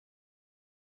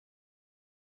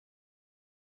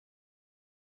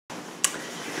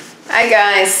Hi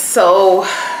guys, so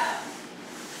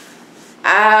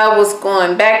I was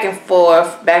going back and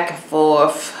forth,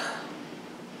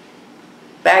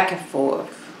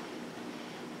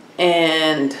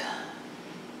 and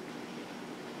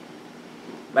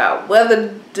about whether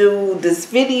to do this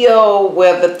video,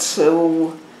 whether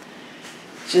to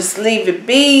just leave it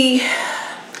be.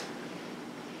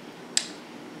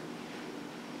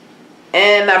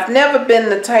 And I've never been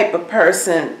the type of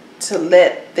person to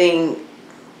let things,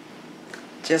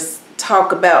 just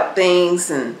talk about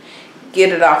things and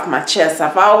get it off my chest.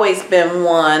 I've always been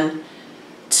one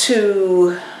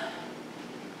to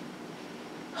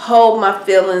hold my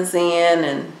feelings in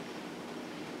and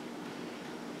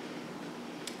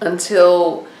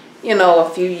until, you know, a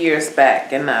few years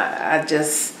back. And I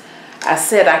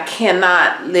said I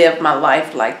cannot live my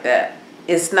life like that.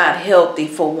 It's not healthy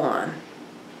for one.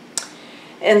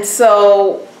 And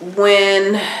so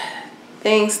when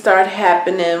things start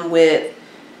happening with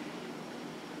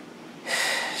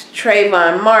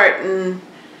Trayvon Martin,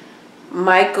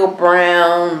 Michael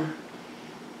Brown,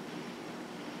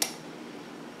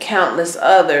 countless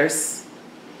others,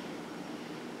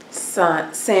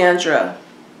 Sandra,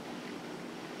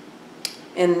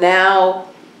 and now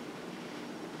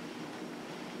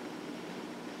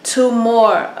 2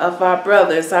 more of our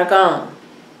brothers are gone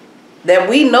that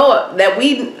we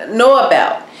know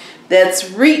about, that's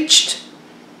reached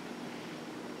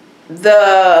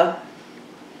the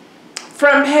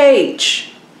front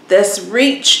page, that's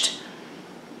reached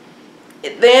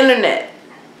the internet.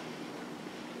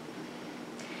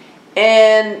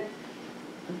 And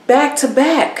back to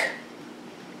back.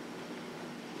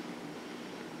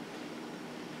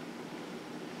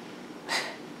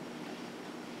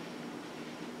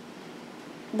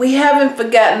 We haven't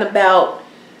forgotten about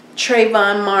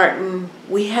Trayvon Martin.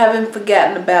 We haven't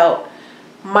forgotten about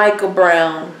Michael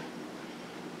Brown.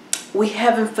 We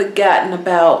haven't forgotten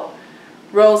about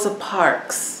Rosa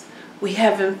Parks. We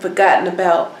haven't forgotten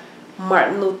about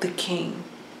Martin Luther King,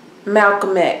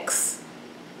 Malcolm X.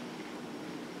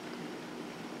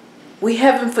 We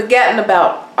haven't forgotten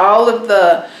about all of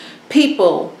the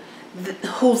people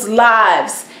whose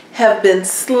lives have been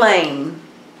slain.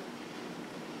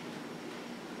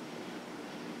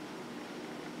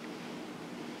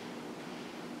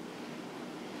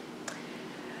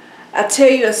 I'll tell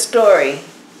you a story.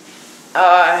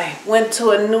 I went to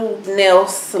a new nail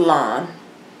salon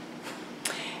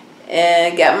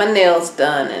and got my nails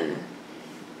done, and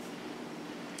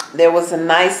there was a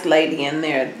nice lady in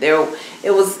there.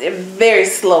 It was very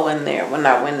slow in there when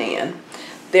I went in.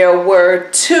 There were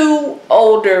 2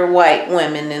 older white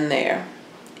women in there,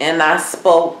 and I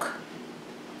spoke.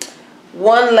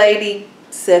 One lady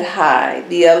said hi,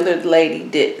 the other lady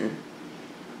didn't.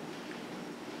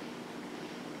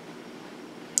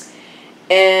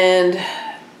 And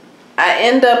I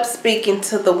end up speaking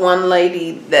to the one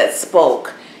lady that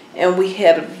spoke, and we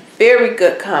had a very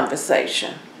good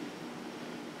conversation.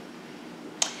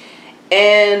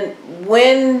 And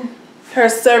when her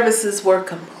services were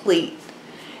complete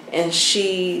and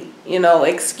she, you know,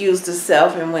 excused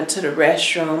herself and went to the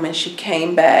restroom, and she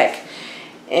came back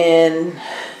and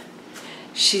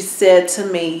she said to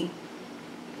me,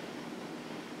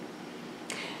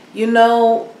 you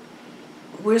know,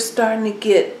 we're starting to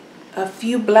get a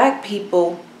few black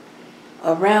people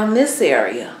around this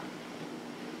area,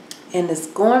 and it's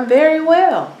going very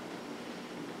well.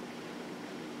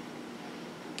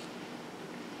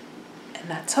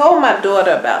 And I told my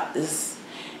daughter about this,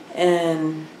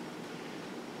 and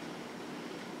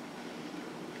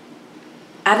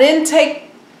I didn't take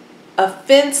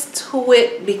offense to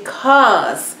it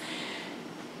because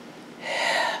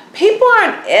people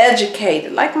aren't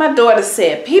educated. Like my daughter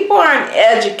said, people aren't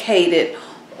educated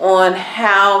on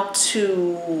how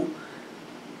to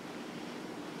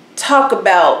talk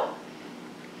about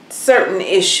certain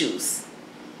issues,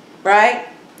 right?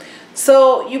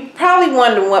 So you probably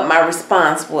wonder what my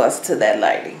response was to that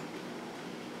lady.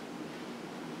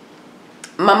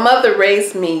 My mother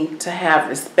raised me to have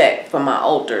respect for my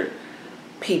older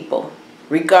people,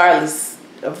 regardless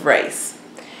of race.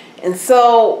 And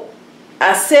so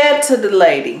I said to the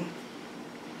lady,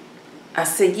 I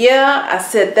said, yeah, I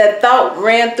said, that thought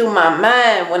ran through my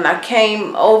mind when I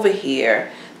came over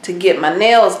here to get my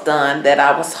nails done, that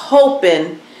I was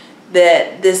hoping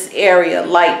that this area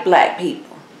liked black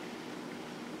people.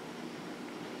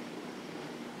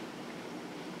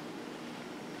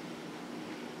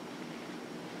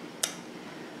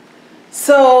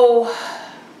 So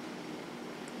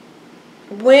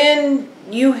when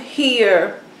you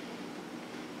hear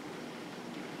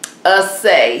us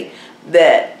say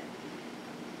that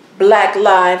Black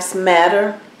Lives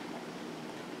Matter,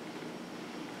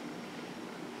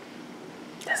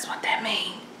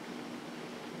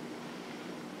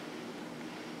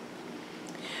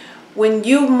 when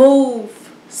you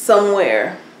move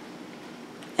somewhere,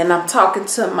 and I'm talking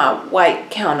to my white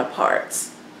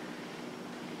counterparts,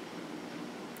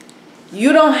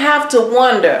 you don't have to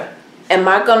wonder, am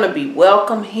I going to be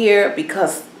welcome here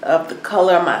because of the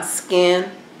color of my skin?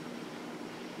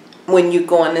 When you're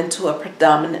going into a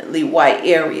predominantly white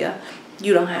area,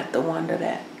 you don't have to wonder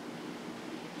that.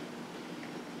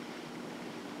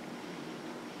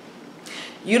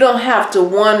 You don't have to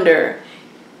wonder,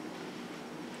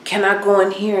 can I go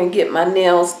in here and get my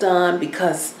nails done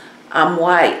because I'm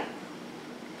white?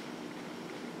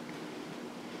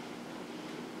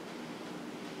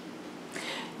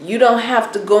 You don't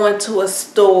have to go into a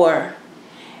store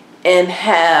and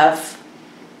have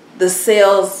the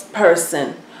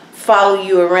salesperson follow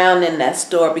you around in that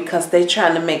store because they're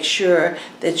trying to make sure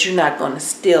that you're not going to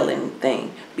steal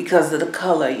anything because of the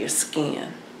color of your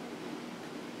skin.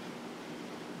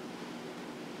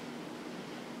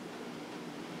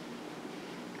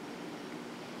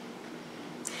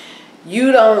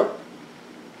 You don't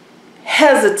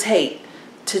hesitate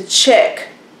to check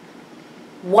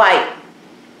white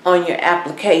on your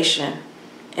application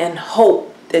and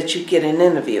hope that you get an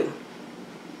interview.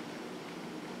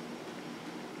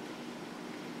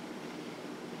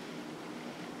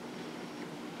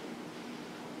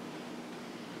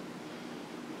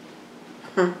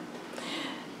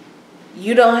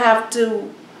 You don't have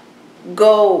to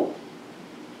go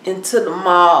into the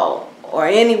mall or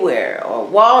anywhere, or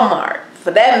Walmart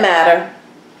for that matter,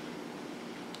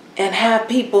 and have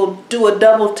people do a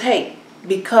double take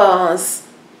because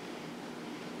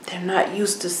they're not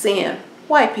used to seeing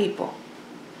white people.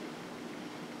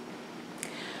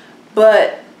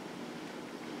 But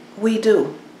we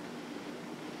do.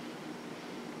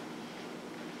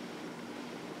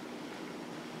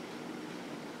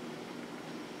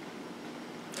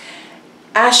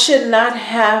 I should not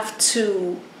have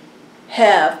to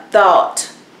have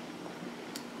thought,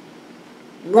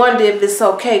 wonder if it's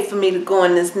okay for me to go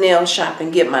in this nail shop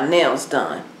and get my nails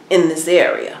done in this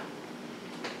area.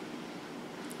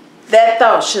 That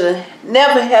thought should have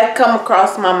never had come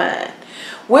across my mind.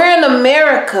 We're in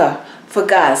America, for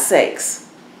God's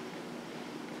sakes.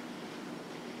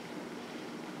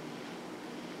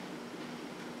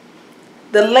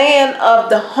 The land of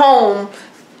the home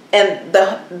and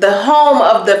the home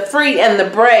of the free and the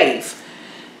brave.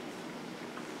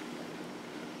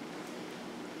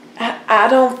 I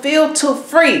don't feel too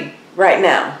free right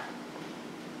now.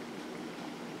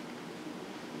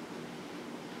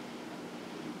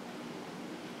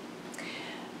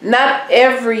 Not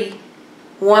every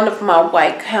one of my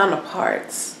white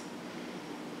counterparts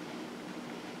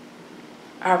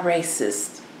are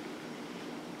racist.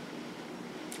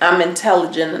 I'm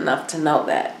intelligent enough to know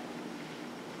that.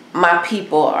 My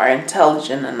people are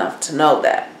intelligent enough to know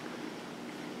that.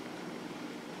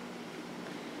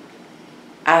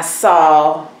 I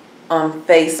saw on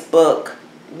Facebook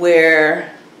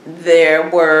where there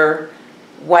were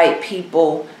white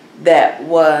people that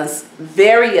was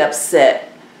very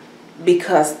upset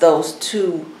because those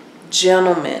two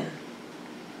gentlemen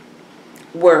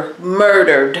were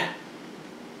murdered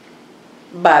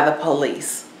by the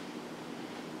police.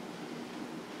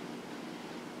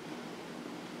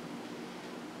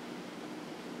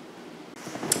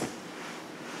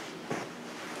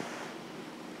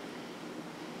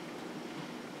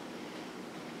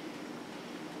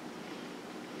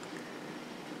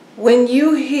 When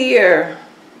you hear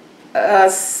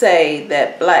us say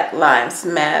that Black Lives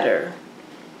Matter,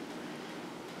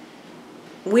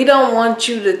 we don't want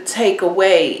you to take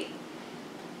away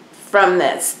from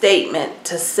that statement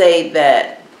to say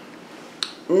that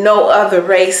no other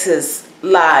races'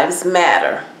 lives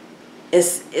matter.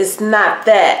 It's not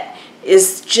that.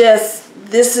 It's just,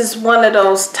 this is one of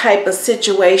those type of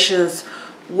situations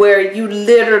where you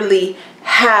literally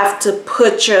have to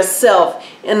put yourself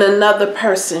in another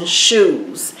person's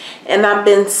shoes. And I've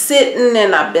been sitting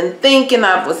and I've been thinking,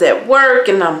 I was at work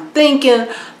and I'm thinking,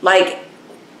 like,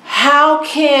 how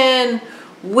can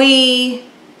we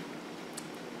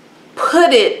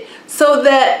put it so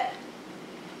that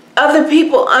other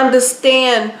people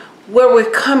understand where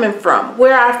we're coming from,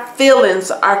 where our feelings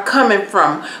are coming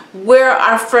from, where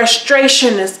our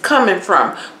frustration is coming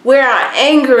from, where our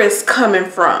anger is coming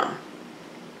from.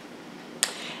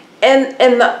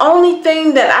 And the only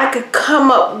thing that I could come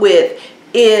up with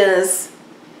is,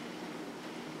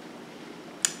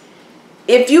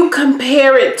 if you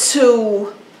compare it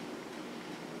to,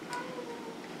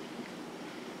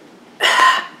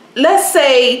 let's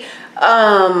say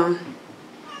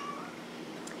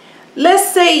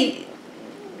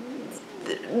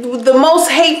the most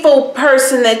hateful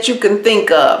person that you can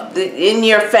think of in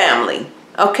your family.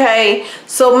 Okay,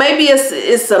 so maybe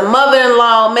it's a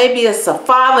mother-in-law, maybe it's a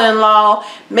father-in-law,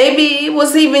 maybe it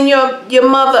was even your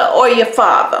mother or your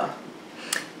father,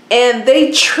 and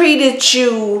they treated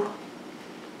you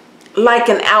like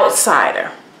an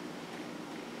outsider.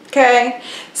 Okay,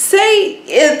 say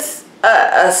it's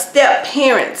a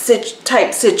step-parent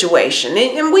type situation,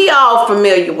 and we all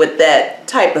familiar with that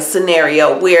type of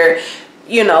scenario where,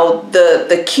 you know,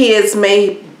 the kids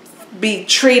may be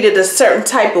treated a certain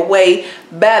type of way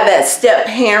by that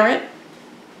step-parent.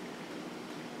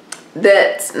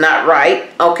 That's not right,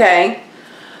 okay?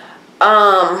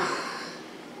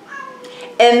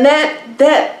 And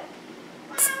that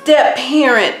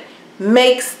step-parent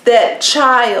makes that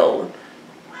child,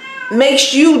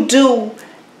 makes you do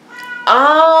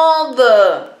all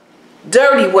the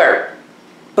dirty work,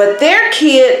 but their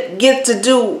kid get to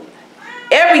do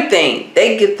everything.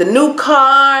 They get the new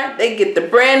car, they get the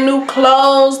brand new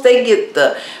clothes, they get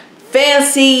the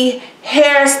fancy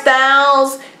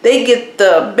hairstyles, they get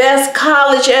the best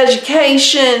college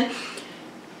education.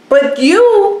 But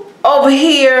you over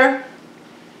here,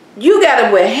 you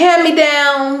gotta wear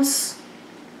hand-me-downs.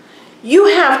 You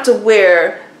have to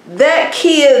wear that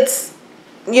kid's,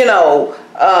 you know,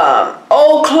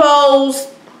 old clothes.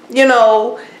 You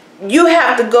know, you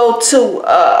have to go to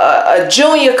a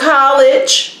junior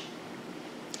college.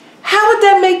 How would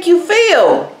that make you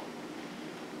feel?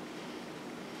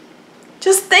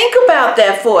 Just think about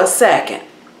that for a second.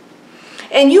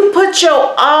 And you put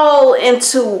your all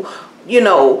into, you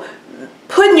know,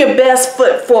 putting your best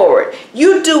foot forward.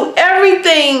 You do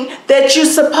everything that you're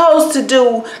supposed to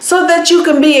do so that you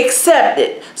can be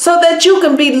accepted, so that you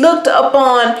can be looked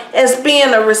upon as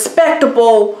being a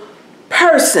respectable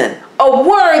person, a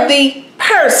worthy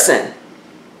person.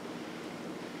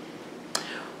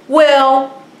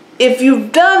 Well, if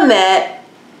you've done that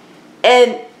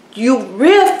and you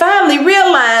finally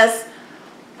realize,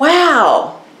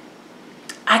 wow,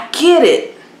 I get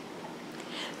it.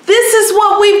 This is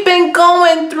what we've been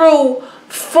going through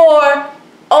for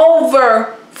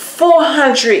over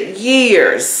 400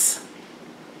 years,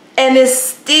 and it's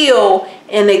still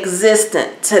in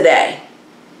existence today.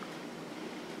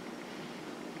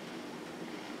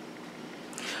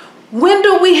 When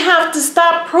do we have to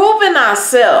stop proving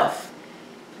ourselves?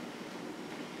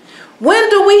 When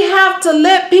do we have to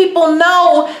let people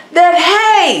know that,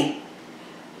 hey,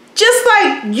 just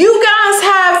like you guys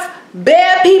have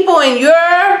bad people in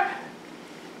your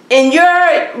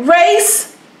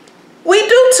race, we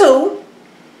do too.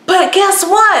 But guess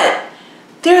what?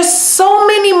 There's so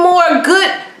many more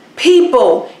good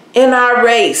people in our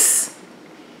race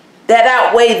that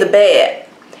outweigh the bad.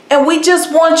 And we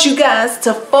just want you guys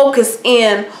to focus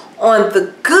in on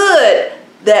the good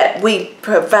that we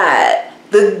provide,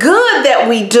 the good that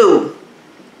we do,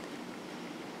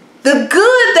 the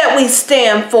good that we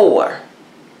stand for.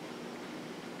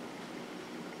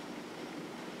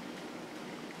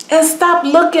 And stop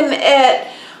looking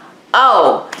at,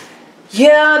 oh,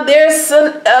 yeah, there's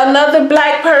another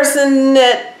black person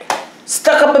that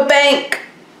stuck up a bank.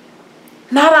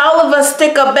 Not all of us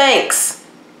stick up banks.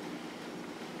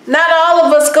 Not all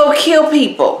of us go kill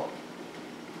people.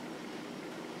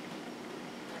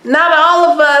 Not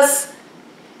all of us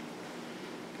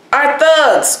are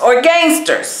thugs or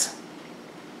gangsters.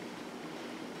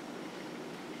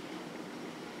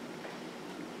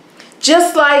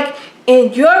 Just like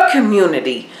in your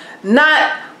community,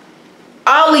 not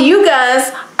all of you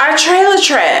guys are trailer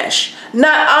trash.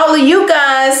 Not all of you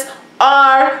guys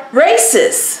are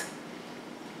racist.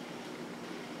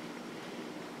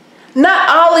 Not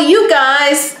all of you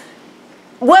guys,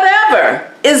 whatever,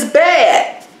 is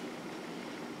bad.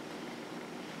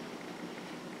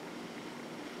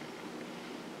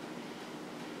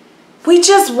 We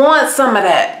just want some of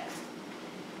that.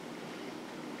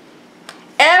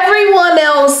 Everyone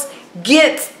else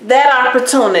gets that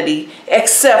opportunity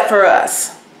except for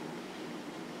us.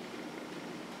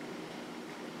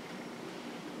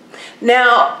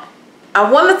 Now,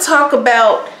 I want to talk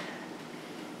about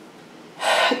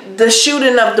the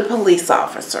shooting of the police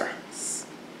officer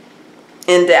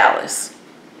in Dallas.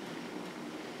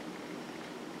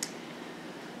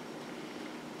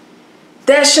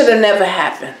 That should have never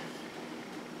happened.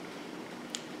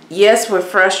 Yes, we're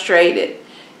frustrated.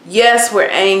 Yes, we're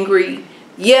angry.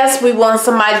 Yes, we want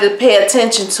somebody to pay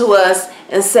attention to us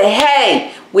and say,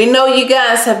 hey, we know you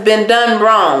guys have been done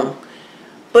wrong.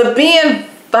 But being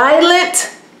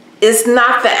violent is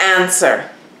not the answer.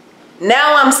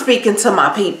 Now I'm speaking to my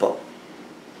people.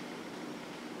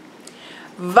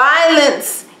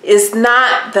 Violence is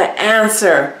not the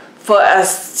answer for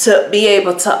us to be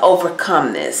able to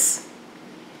overcome this.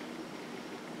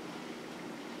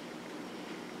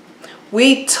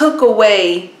 We took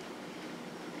away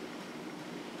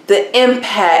the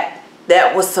impact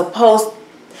that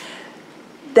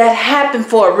happened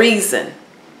for a reason.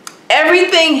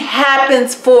 Everything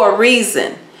happens for a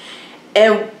reason.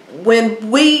 And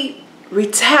when we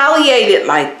retaliated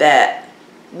like that,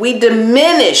 we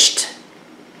diminished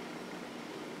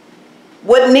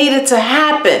what needed to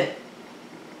happen.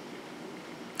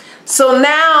 So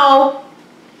now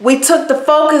we took the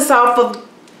focus off of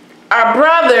our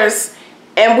brothers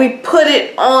and we put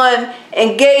it on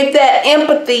and gave that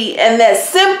empathy and that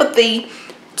sympathy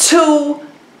to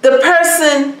the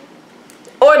person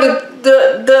or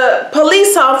the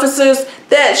police officers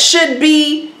that should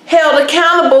be held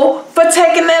accountable for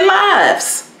taking their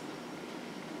lives.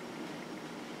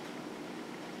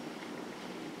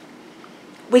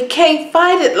 We can't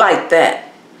fight it like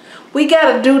that. We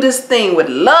got to do this thing with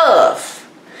love.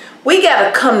 We got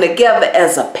to come together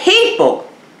as a people.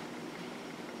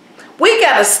 We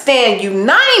got to stand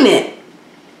united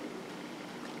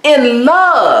in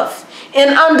love, in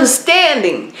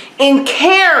understanding, in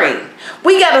caring.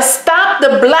 We got to stop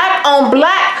the black on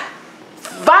black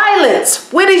violence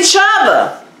with each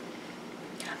other.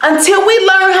 Until we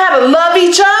learn how to love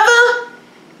each other,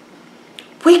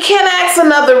 we can't ask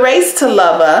another race to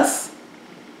love us.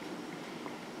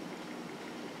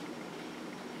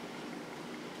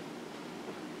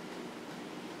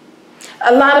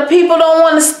 A lot of people don't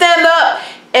want to stand up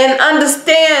and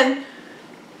understand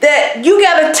that you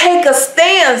got to take a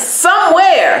stand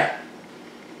somewhere.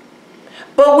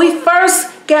 But we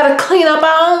first got to clean up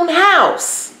our own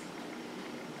house.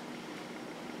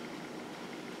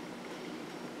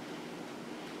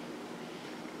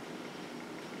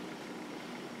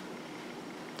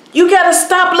 You got to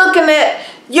stop looking at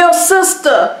your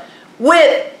sister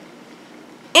with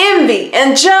envy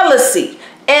and jealousy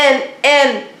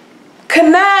and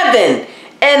conniving.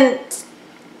 And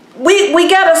we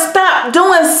got to stop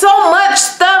doing so much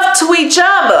stuff to each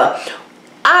other.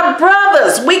 Our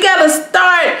brothers, we got to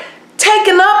start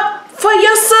taking up for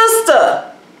your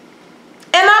sister.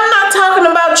 And I'm not talking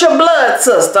about your blood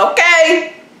sister,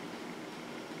 okay?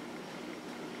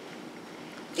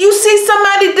 You see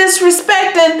somebody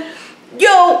disrespecting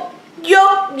your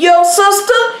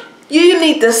sister, you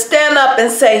need to stand up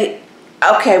and say,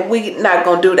 okay, we not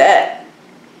gonna do that.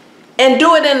 And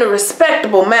do it in a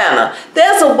respectable manner.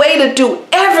 There's a way to do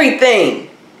everything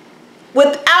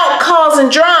without causing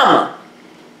drama,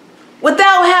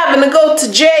 without having to go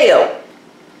to jail,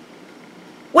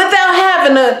 without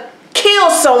having to kill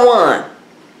someone.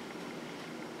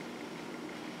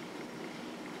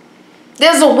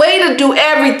 There's a way to do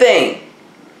everything.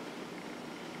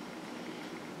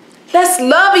 Let's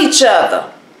love each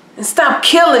other and stop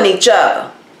killing each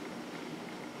other.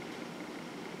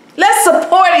 Let's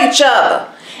support each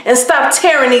other and stop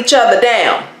tearing each other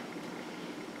down.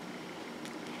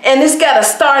 And it's got to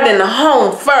start in the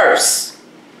home first.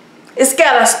 It's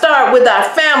got to start with our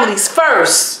families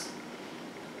first.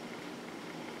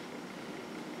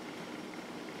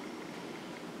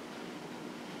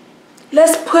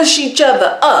 Let's push each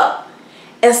other up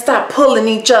and stop pulling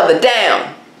each other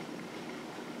down.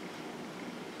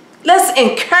 Let's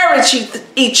encourage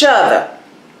each other.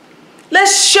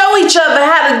 Let's show each other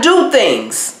how to do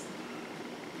things.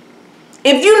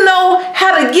 If you know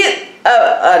how to get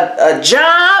a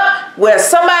job where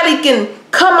somebody can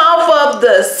come off of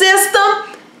the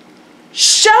system,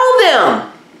 show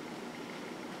them.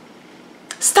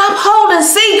 Stop holding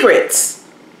secrets.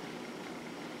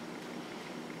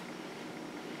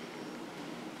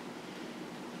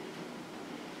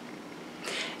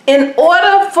 In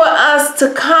order for us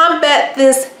to combat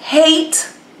this hate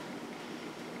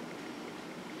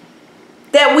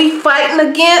that we fighting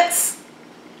against,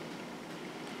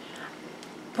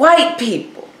 white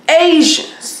people,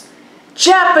 Asians,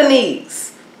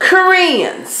 Japanese,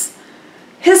 Koreans,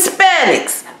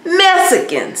 Hispanics,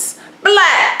 Mexicans,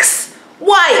 blacks,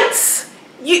 whites,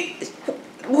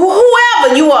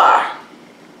 whoever you are,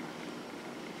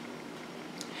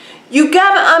 you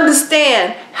got to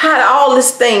understand how all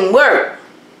this thing works.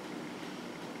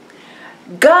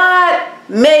 God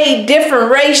made different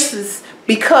races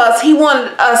because he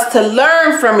wanted us to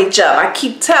learn from each other. I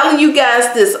keep telling you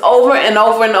guys this over and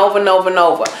over and over and over and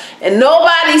over. And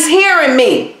nobody's hearing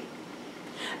me.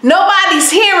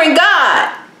 Nobody's hearing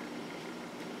God.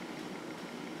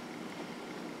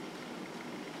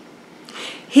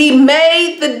 He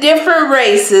made the different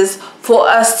races for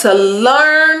us to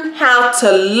learn how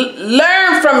to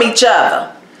learn from each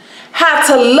other, how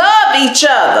to love each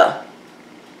other.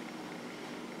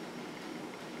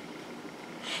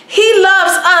 He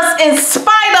loves us in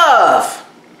spite of.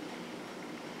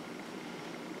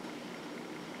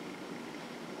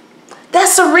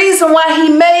 That's the reason why he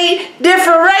made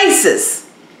different races.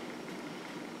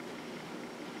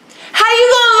 How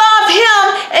you gonna love him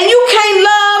and you can't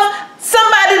love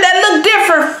somebody that look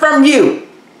different from you?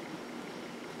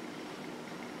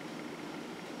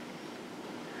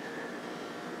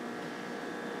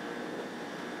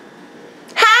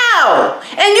 How?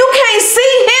 And you can't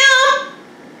see him,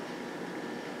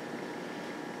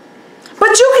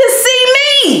 but you can see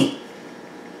me.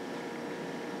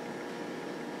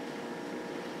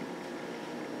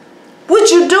 Would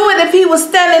you do it if he was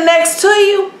standing next to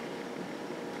you?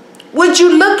 Would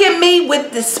you look at me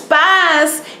with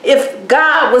despise if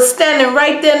God was standing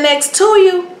right there next to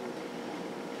you?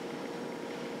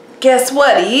 Guess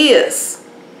what? He is.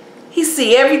 He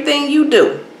see everything you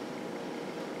do.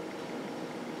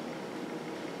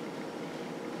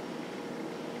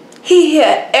 He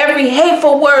hear every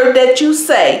hateful word that you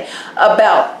say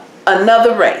about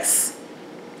another race.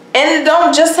 And it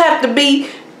don't just have to be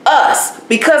us,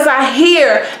 because I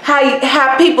hear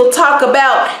how people talk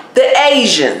about the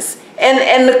Asians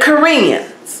and the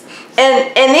Koreans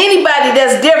and anybody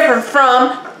that's different from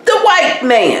the white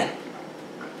man.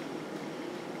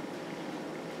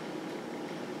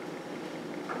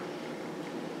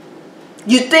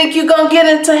 You think you're gonna get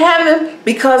into heaven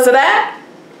because of that?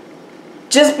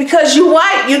 Just because you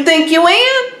white, you think you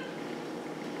in?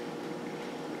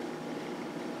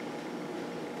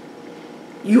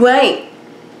 You ain't.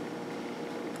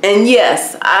 And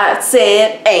yes, I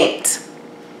said ain't.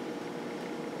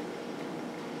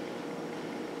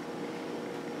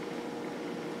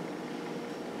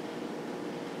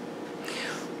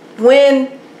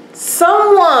 When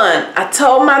someone, I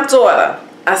told my daughter,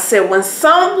 I said, when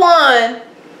someone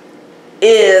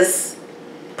is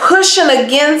pushing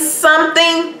against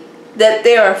something that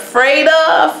they're afraid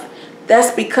of, that's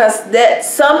because that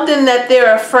something that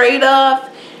they're afraid of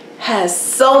has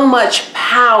so much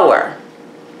power.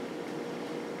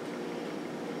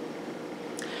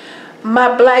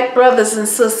 My black brothers and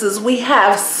sisters, we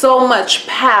have so much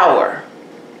power.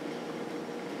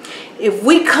 If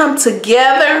we come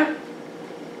together,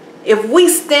 if we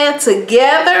stand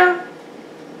together,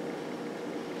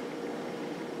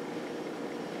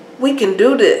 we can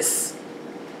do this.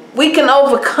 We can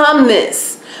overcome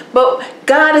this. But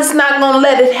God is not going to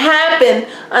let it happen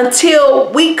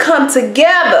until we come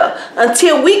together,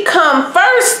 until we come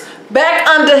first back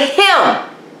under Him.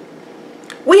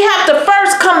 We have to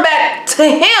first come back to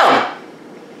Him.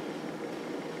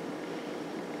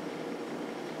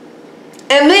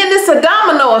 And then it's a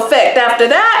domino effect after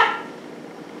that.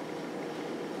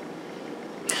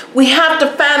 We have to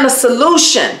find a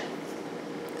solution.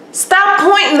 Stop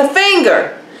pointing the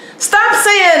finger. Stop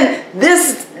saying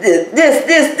this.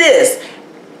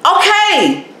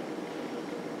 Okay.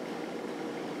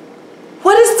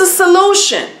 What is the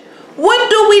solution? What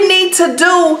do we need to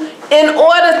do in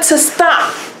order to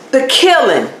stop the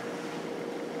killing?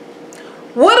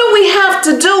 What do we have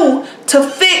to do to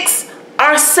fix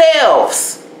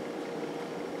ourselves?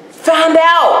 Find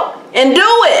out and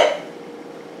do it.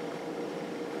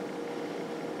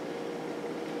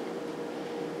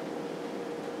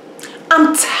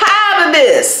 I'm tired of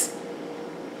this.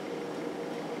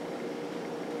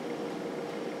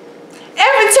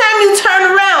 Every time you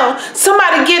turn around,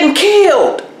 somebody getting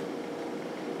killed.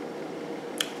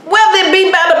 Whether it be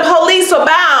by the police or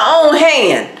by our own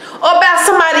hand or by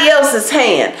somebody else's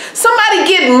hand. Somebody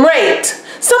getting raped.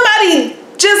 Somebody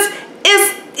just,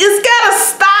 it's gotta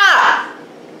stop.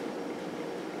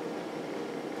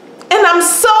 And I'm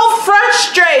so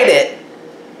frustrated.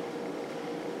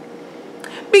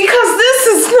 Because this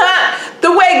is not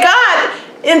the way God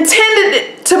intended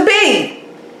it to be.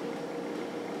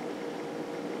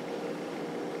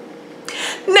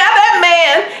 Now that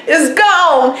man is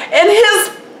gone and his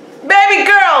baby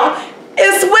girl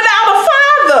is without a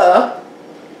father.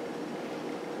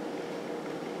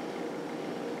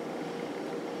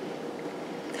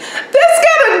 That's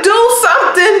gotta do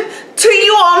something to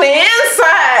you on the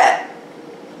inside.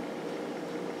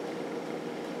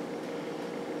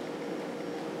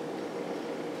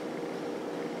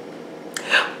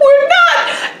 We're not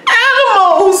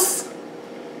animals.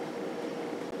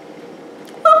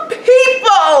 We're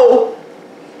people.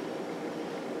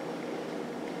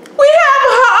 We have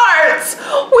hearts.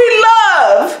 We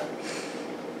love.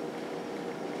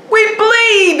 We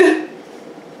bleed.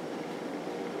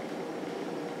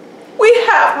 We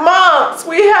have moms.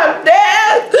 We have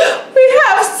dads. We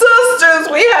have sisters.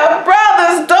 We have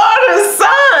brothers, daughters,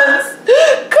 sons,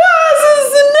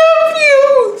 cousins, and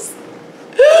nephews.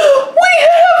 We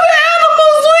have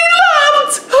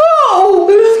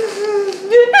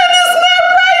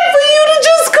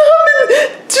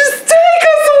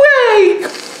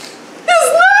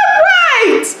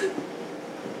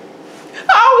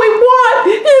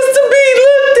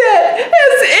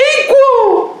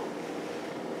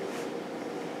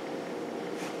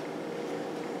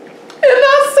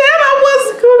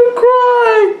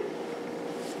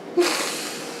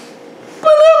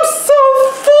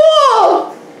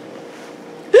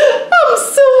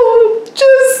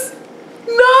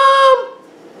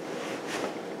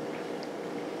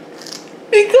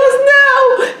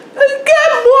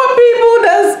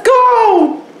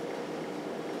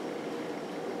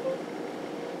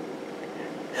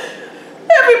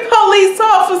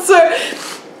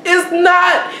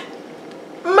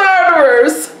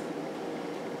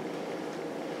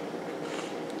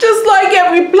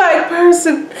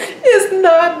person is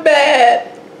not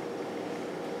bad.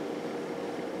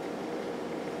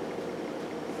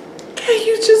 Can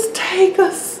you just take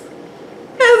us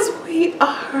as we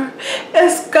are,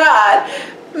 as God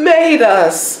made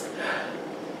us?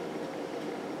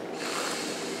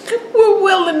 We're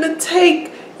willing to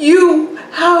take you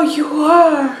how you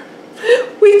are.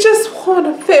 We just want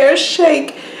a fair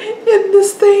shake in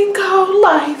this thing called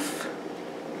life.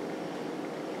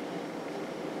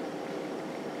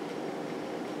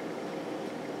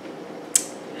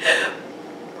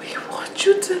 We want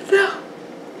you to know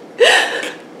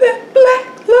that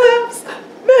Black lives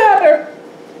matter.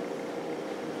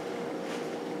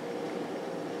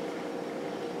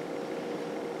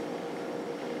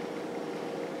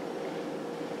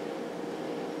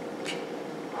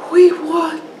 We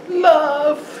want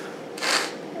love.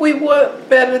 We want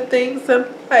better things in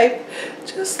life,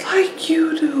 just like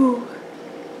you do.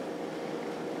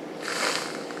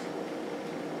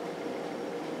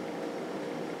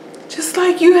 Just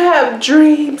like you have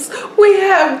dreams, we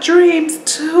have dreams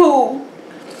too.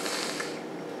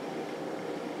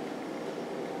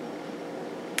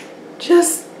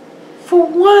 Just for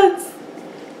once,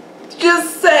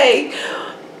 just say,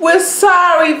 we're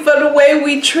sorry for the way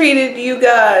we treated you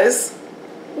guys.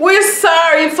 We're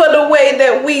sorry for the way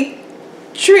that we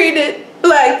treated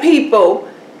Black people.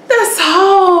 That's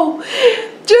all.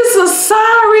 Just a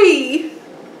sorry.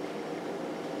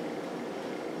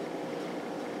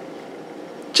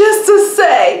 Just to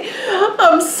say,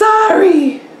 I'm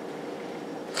sorry.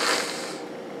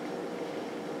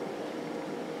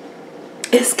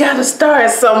 It's gotta start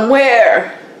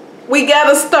somewhere. We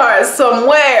gotta start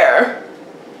somewhere.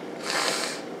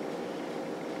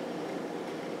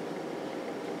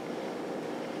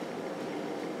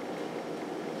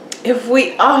 If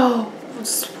we all,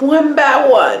 just one by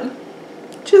one,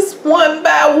 just one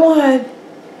by one,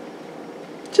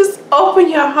 just open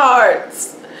your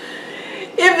hearts.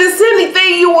 If there's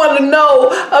anything you want to know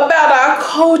about our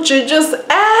culture, just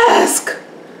ask.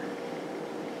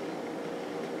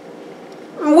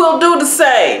 We'll do the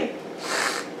same.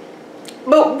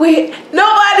 But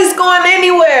nobody's going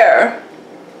anywhere.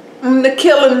 The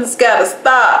killing's gotta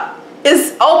stop.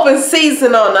 It's open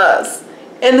season on us.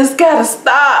 And it's gotta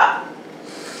stop.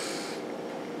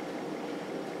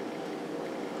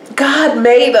 God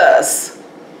made us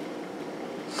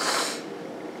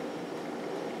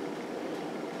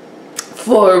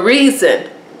for a reason,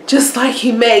 just like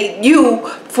He made you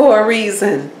for a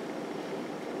reason.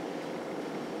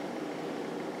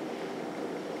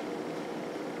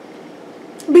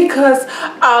 Because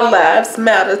our lives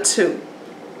matter too.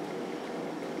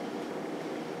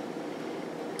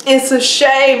 It's a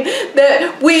shame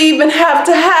that we even have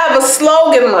to have a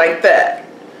slogan like that.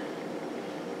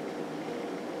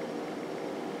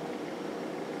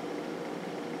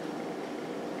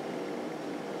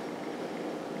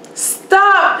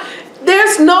 Stop.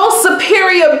 There's no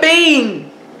superior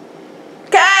being.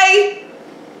 Okay?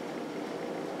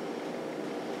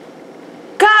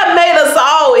 God made us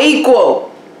all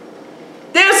equal.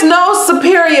 There's no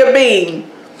superior being.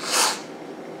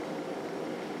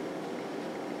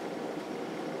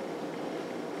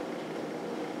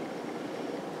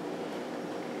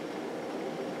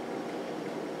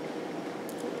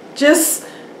 Just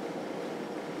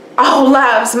all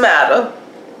lives matter.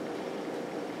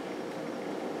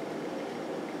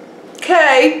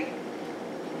 Okay?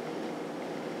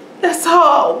 That's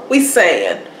all we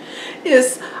saying.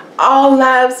 Is all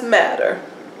lives matter.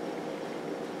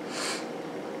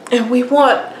 And we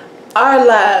want our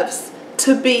lives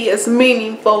to be as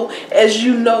meaningful as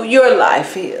you know your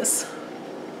life is.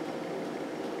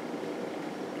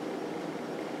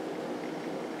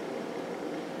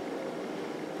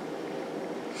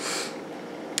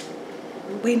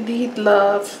 We need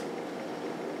love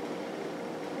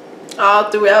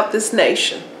all throughout this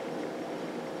nation.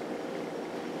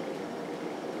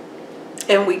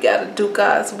 And we got to do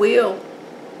God's will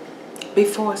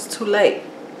before it's too late.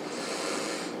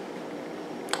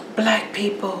 Black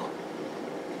people,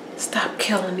 stop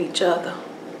killing each other.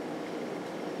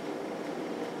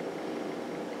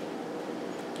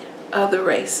 Other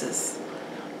races,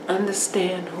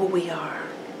 understand who we are.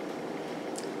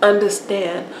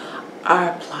 Understand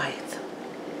our plight.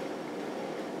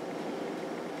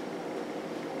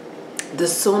 The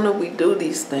sooner we do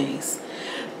these things,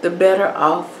 the better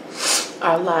off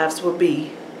our lives will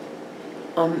be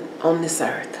on this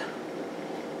earth.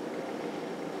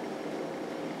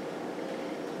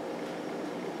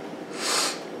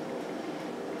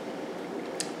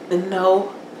 And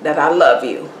know that I love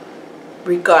you,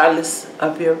 regardless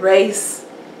of your race,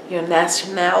 your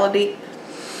nationality,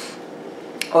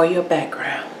 or your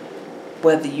background,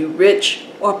 whether you're rich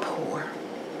or poor.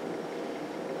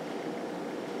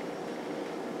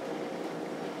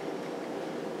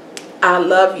 I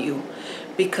love you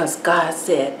because God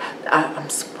said I'm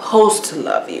supposed to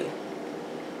love you.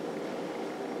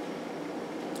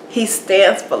 He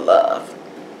stands for love.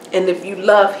 And if you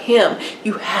love him,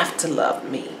 you have to love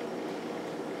me.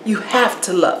 You have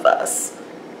to love us.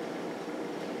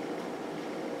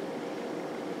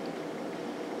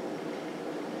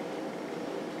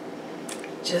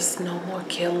 Just no more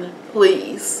killing,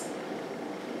 please.